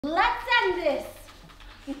Let's end this!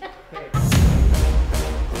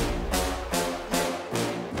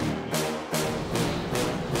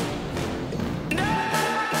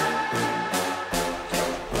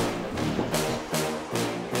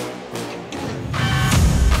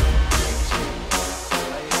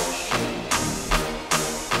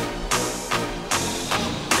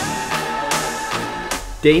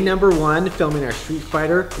 Day number 1, filming our Street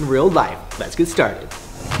Fighter in real life. Let's get started.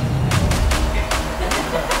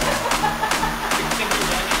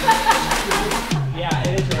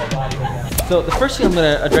 So the first thing I'm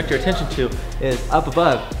going to direct your attention to is up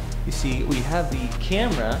above. You see we have the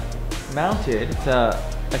camera mounted. It's a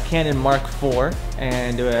Canon Mark IV,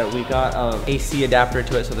 and we got an AC adapter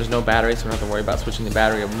to it, so there's no battery, so we don't have to worry about switching the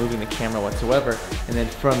battery or moving the camera whatsoever. And then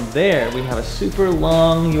from there, we have a super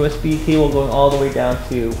long USB cable going all the way down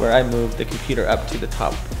to where I moved the computer up to the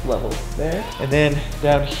top level there. And then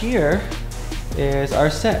down here is our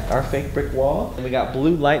set, our fake brick wall. And we got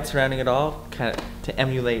blue light surrounding it all, kind of to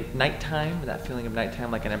emulate nighttime, that feeling of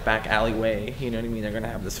nighttime, like in a back alleyway. You know what I mean? They're gonna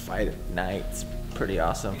have this fight at night. It's pretty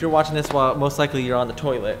awesome. If you're watching this while most likely you're on the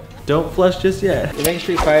toilet, don't flush just yet. We make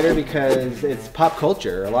Street Fighter because it's pop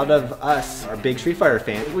culture. A lot of us are big Street Fighter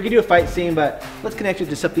fans. We could do a fight scene, but let's connect it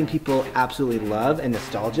to something people absolutely love and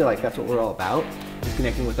nostalgia. Like that's what we're all about. Just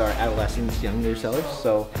connecting with our adolescents, younger selves.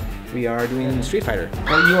 So we are doing Street Fighter.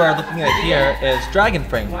 What you are looking at here is Dragon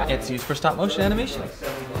Frame. It's used for stop motion animation.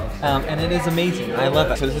 And it is amazing. I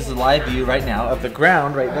love it. So this is a live view right now of the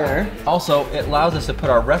ground right there. Also, it allows us to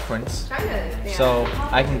put our reference. So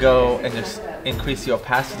I can go and just increase the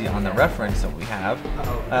opacity on the reference that we have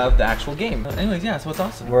of the actual game. Anyways, yeah, so it's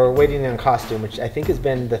awesome. We're waiting on costume, which I think has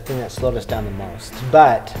been the thing that slowed us down the most.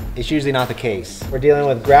 But it's usually not the case. We're dealing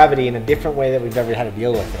with gravity in a different way that we've ever had to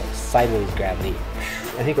deal with it. Sideways gravity.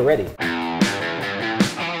 I think we're ready.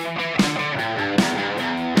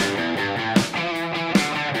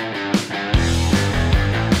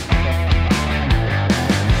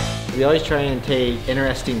 We always try and take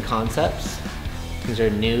interesting concepts. Things are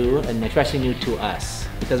new and especially new to us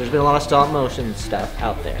because there's been a lot of stop motion stuff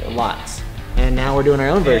out there, lots. And now we're doing our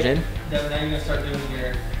own version. Devin, now you're gonna start doing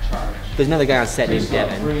your charge. There's another guy on set named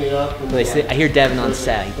Devin. I hear Devin on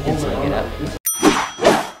set, I can instantly get up.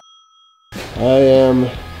 I am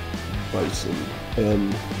Bison.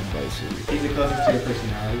 Bison. He's the closest to your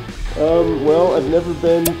personality. Well, I've never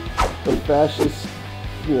been a fascist,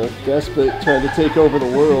 despot trying to take over the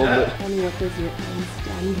world. But Tell me what does your M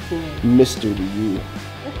stand for? Mr. to you.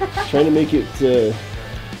 Trying to make it,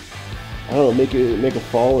 I don't know, make a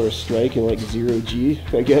fall or a strike in like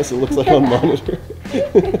 0G, I guess it looks like on monitor.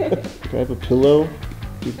 Can I have a pillow?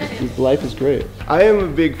 Dude, life is great. I am a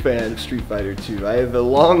big fan of Street Fighter 2. I have a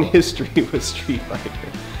long history with Street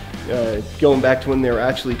Fighter. Going back to when they were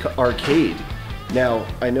actually arcade. Now,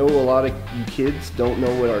 I know a lot of you kids don't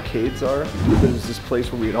know what arcades are. There's this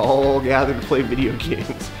place where we'd all gather to play video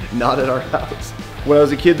games, not at our house. When I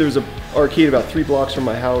was a kid, there was an arcade about 3 blocks from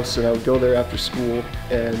my house, and I would go there after school,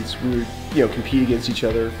 and we would, compete against each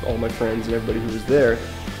other, all my friends and everybody who was there.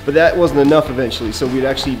 But that wasn't enough eventually, so we'd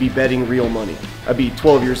actually be betting real money. I'd be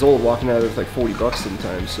 12 years old walking out of there with like 40 bucks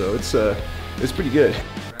sometimes, so it's pretty good.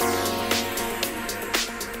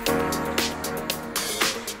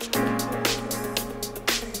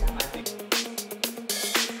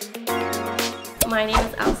 My name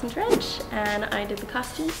is Allison Dredge, and I did the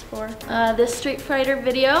costumes for this Street Fighter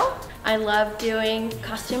video. I love doing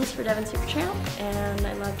costumes for Devin Super Champ, and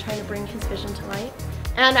I love trying to bring his vision to light.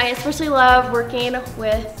 And I especially love working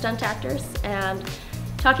with stunt actors and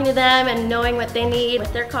talking to them and knowing what they need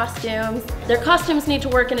with their costumes. Their costumes need to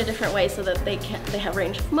work in a different way so that they have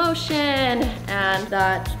range of motion and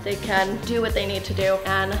that they can do what they need to do.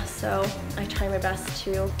 And so I try my best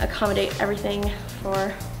to accommodate everything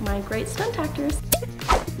for my great stunt actors.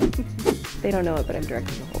 They don't know it, but I'm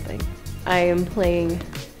directing the whole thing. I am playing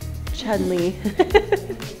Chun-Li,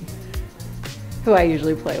 who I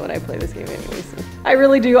usually play when I play this game anyways. I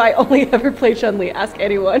really do, I only ever play Chun-Li, ask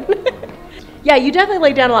anyone. Yeah, you definitely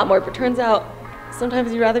lay down a lot more, but turns out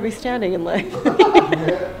sometimes you'd rather be standing in life.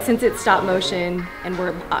 Since it's stop motion and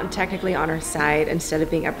we're technically on our side instead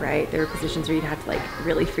of being upright, there are positions where you'd have to like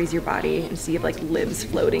really freeze your body and see like limbs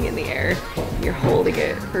floating in the air. You're holding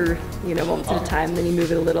it for moments at a time, then you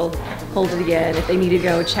move it a little, hold it again. If they need to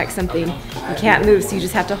go check something, you can't move, so you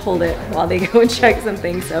just have to hold it while they go and check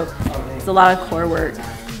something. So it's a lot of core work.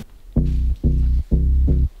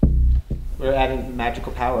 We're adding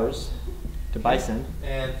magical powers to Bison.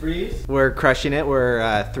 And freeze. We're crushing it.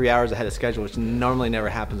 We're 3 hours ahead of schedule, which normally never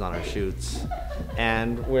happens on our shoots.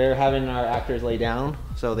 And we're having our actors lay down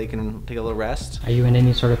so they can take a little rest. Are you in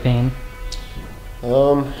any sort of pain?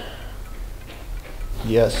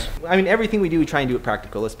 Yes. I mean, everything we do, we try and do it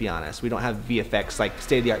practical, let's be honest. We don't have VFX, like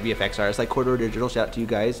state-of-the-art VFX artists like Corridor Digital. Shout out to you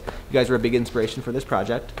guys. You guys were a big inspiration for this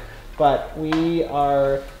project. But we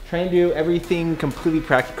are trying to do everything completely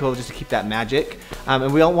practical just to keep that magic.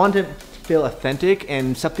 And we all want to feel authentic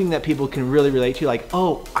and something that people can really relate to, like,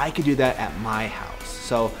 oh, I could do that at my house.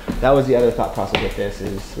 So that was the other thought process with this,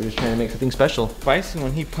 is we're just trying to make something special. Bison,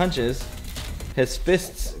 when he punches, his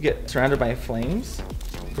fists get surrounded by flames.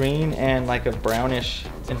 Green and like a brownish,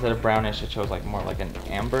 instead of brownish, it shows like more like an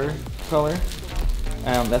amber color.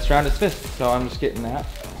 That's around his fist, so I'm just getting that.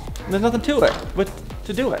 And there's nothing to it, but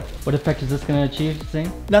to do it. What effect is this gonna achieve, Zane?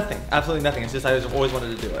 Nothing, absolutely nothing. It's just I always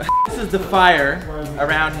wanted to do it. This is the fire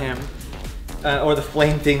around him, or the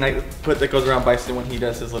flame thing that goes around Bison when he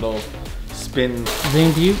does his little spin.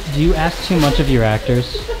 Zane, do you ask too much of your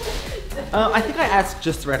actors? I think I asked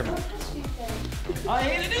just the right amount. I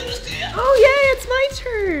hate to do this to you. Oh yeah, it's my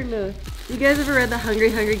turn. You guys ever read The Hungry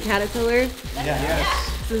Hungry Caterpillar? Yeah.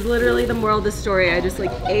 Yes. This is literally the moral of the story. I just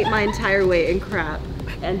like ate my entire weight in crap.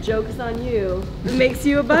 And joke's on you. It makes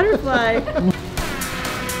you a butterfly.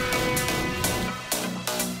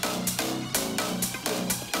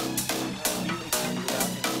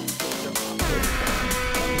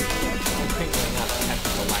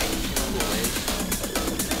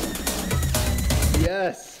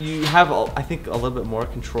 Yes. You have, I think, a little bit more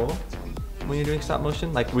control when you're doing stop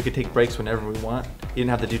motion. Like, we could take breaks whenever we want. You didn't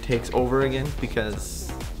have to do takes over again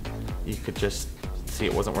because you could just see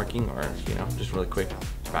it wasn't working, or, you know, just really quick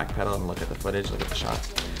backpedal and look at the footage, look at the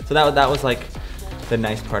shots. So that was like the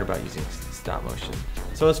nice part about using stop motion.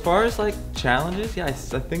 So as far as like challenges, yeah, I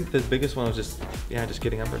think the biggest one was just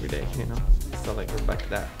getting up every day, you know? So like, we're back to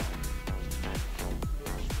that.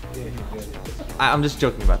 I'm just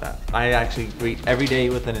joking about that. I actually greet every day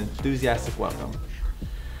with an enthusiastic welcome.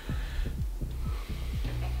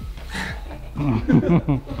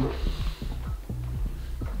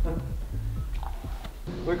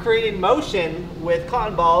 We're creating motion with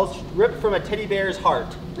cotton balls ripped from a teddy bear's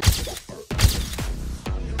heart.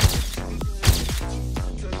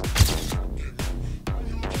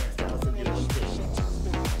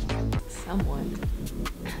 Someone,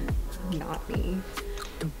 not me,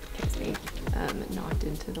 gets me knocked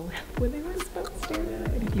into the lamp when they were supposed to.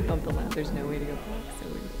 And if you bump the lamp, there's no way to go back. So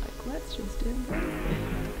we were like, let's just do it.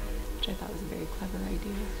 Which I thought was a very clever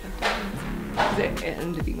idea. It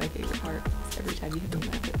ended up being my favorite part. Every time you hit the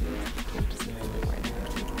lamp, it moves. Just a little bit more in.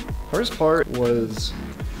 Hardest part was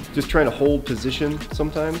just trying to hold position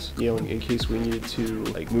sometimes, you know, in case we needed to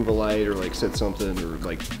like move a light or like set something or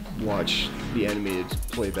like watch the animated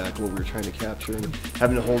playback what we were trying to capture, and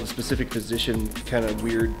having to hold a specific position kind of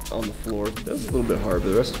weird on the floor. That was a little bit hard, but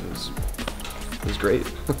the rest of it was great.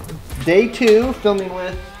 Day 2, filming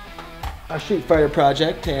with our Street Fighter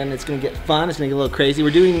project, and it's gonna get fun, it's gonna get a little crazy.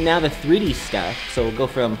 We're doing now the 3D stuff, so we'll go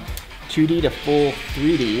from 2D to full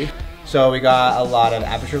 3D. So we got a lot of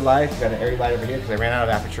aperture lights. We got an area light over here because I ran out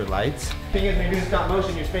of aperture lights. The thing is, when you're doing stop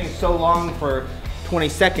motion, you're spending so long for 20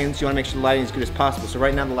 seconds, you want to make sure the lighting is as good as possible. So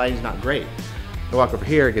right now the lighting's not great. I walk over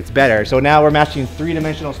here, it gets better. So now we're matching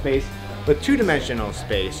 3-dimensional space with 2-dimensional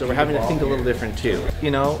space. So we're having to think a little different too.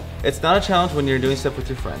 You know, it's not a challenge when you're doing stuff with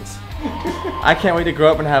your friends. I can't wait to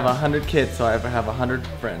grow up and have 100 kids so I ever have 100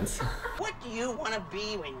 friends. What do you want to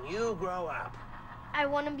be when you grow up? I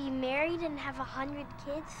want to be married and have 100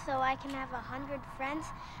 kids so I can have 100 friends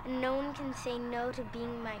and no one can say no to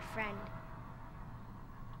being my friend.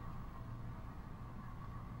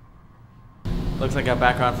 Looks like a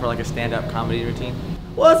background for like a stand-up comedy routine.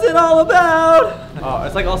 What's it all about? Oh,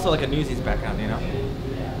 it's like also like a Newsies background, you know?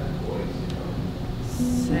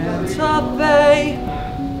 Santa Fe,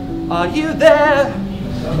 are you there?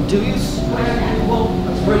 Do you swear you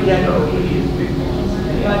won't forget?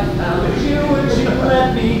 I found you and you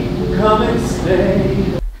let me come and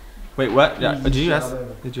stay. Wait, what? Yeah, did you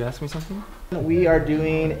ask me something? We are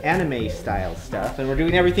doing anime style stuff, and we're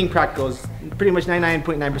doing everything practical. It's pretty much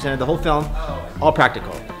 99.9% of the whole film, all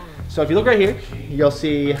practical. So if you look right here, you'll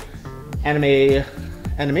see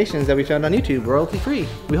animations that we found on YouTube, royalty free,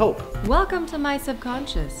 we hope. Welcome to my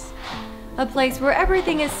subconscious. A place where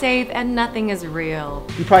everything is safe and nothing is real.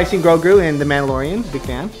 You've probably seen Grogu in The Mandalorian, big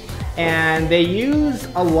fan. And they use,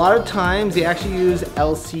 a lot of times, they actually use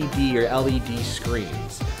LCD or LED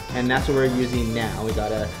screens. And that's what we're using now. We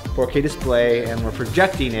got a 4K display and we're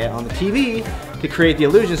projecting it on the TV to create the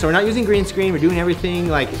illusion. So we're not using green screen, we're doing everything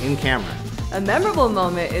like in camera. A memorable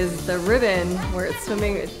moment is the ribbon where it's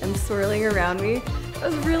swimming and swirling around me. It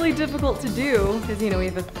was really difficult to do because, you know, we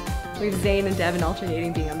have Zane and Devin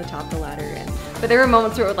alternating being on the top of the ladder, and But there were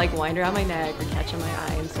moments where it would like wind around my neck or catch in my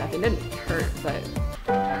eye and stuff. It didn't hurt, but.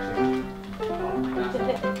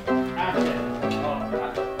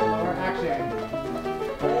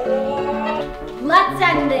 Let's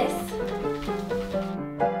end this.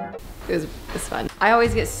 It was fun. I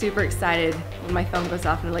always get super excited when my phone goes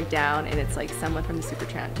off and I look down and it's like someone from the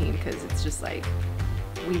Supertramp team because it's just like,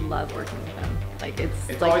 we love working with them. Like it's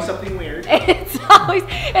like, always something weird.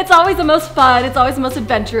 It's always the most fun. It's always the most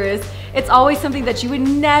adventurous. It's always something that you would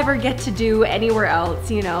never get to do anywhere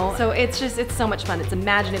else, you know? So it's so much fun. It's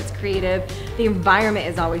imaginative, it's creative. The environment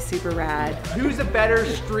is always super rad. Who's a better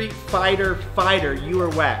Street Fighter fighter, you or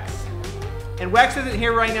Wex? And Wex isn't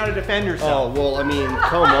here right now to defend herself. Oh, well, I mean,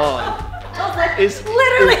 come on. I was like,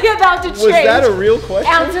 literally about to change. Was that a real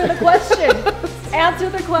question? Answer the question. Answer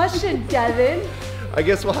the question, Devin. I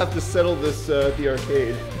guess we'll have to settle this at the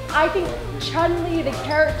arcade. I think Chun-Li, the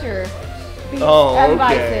character, beats M.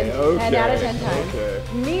 Bison 10 out of 10 times. Okay.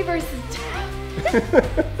 Me versus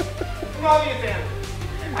Obvious answer.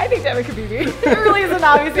 I think Devin could be me. It really is an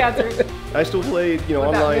obvious answer. I still play,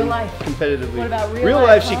 online competitively. What about real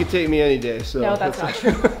life? She could take me any day. So no, that's not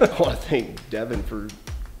true. I want to thank Devin for,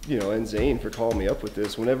 and Zane for calling me up with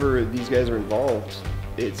this. Whenever these guys are involved,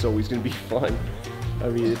 it's always going to be fun. I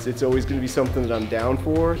mean, it's always going to be something that I'm down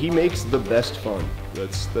for. He makes the best fun.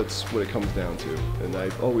 That's what it comes down to, and I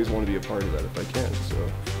always want to be a part of that if I can.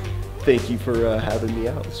 So, thank you for having me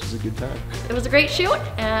out. This was a good time. It was a great shoot,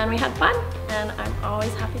 and we had fun, and I'm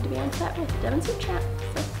always happy to be on set with Devin Supertramp.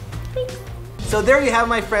 So, thanks. So there you have,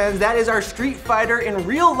 my friends. That is our Street Fighter in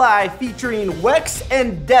real life featuring Wex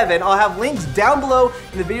and Devin. I'll have links down below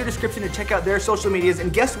in the video description to check out their social medias.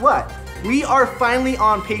 And guess what? We are finally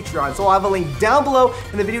on Patreon. So I'll have a link down below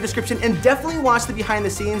in the video description, and definitely watch the behind the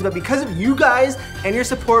scenes. But because of you guys and your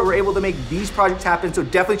support, we're able to make these projects happen. So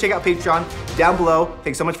definitely check out Patreon down below.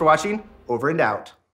 Thanks so much for watching. Over and out.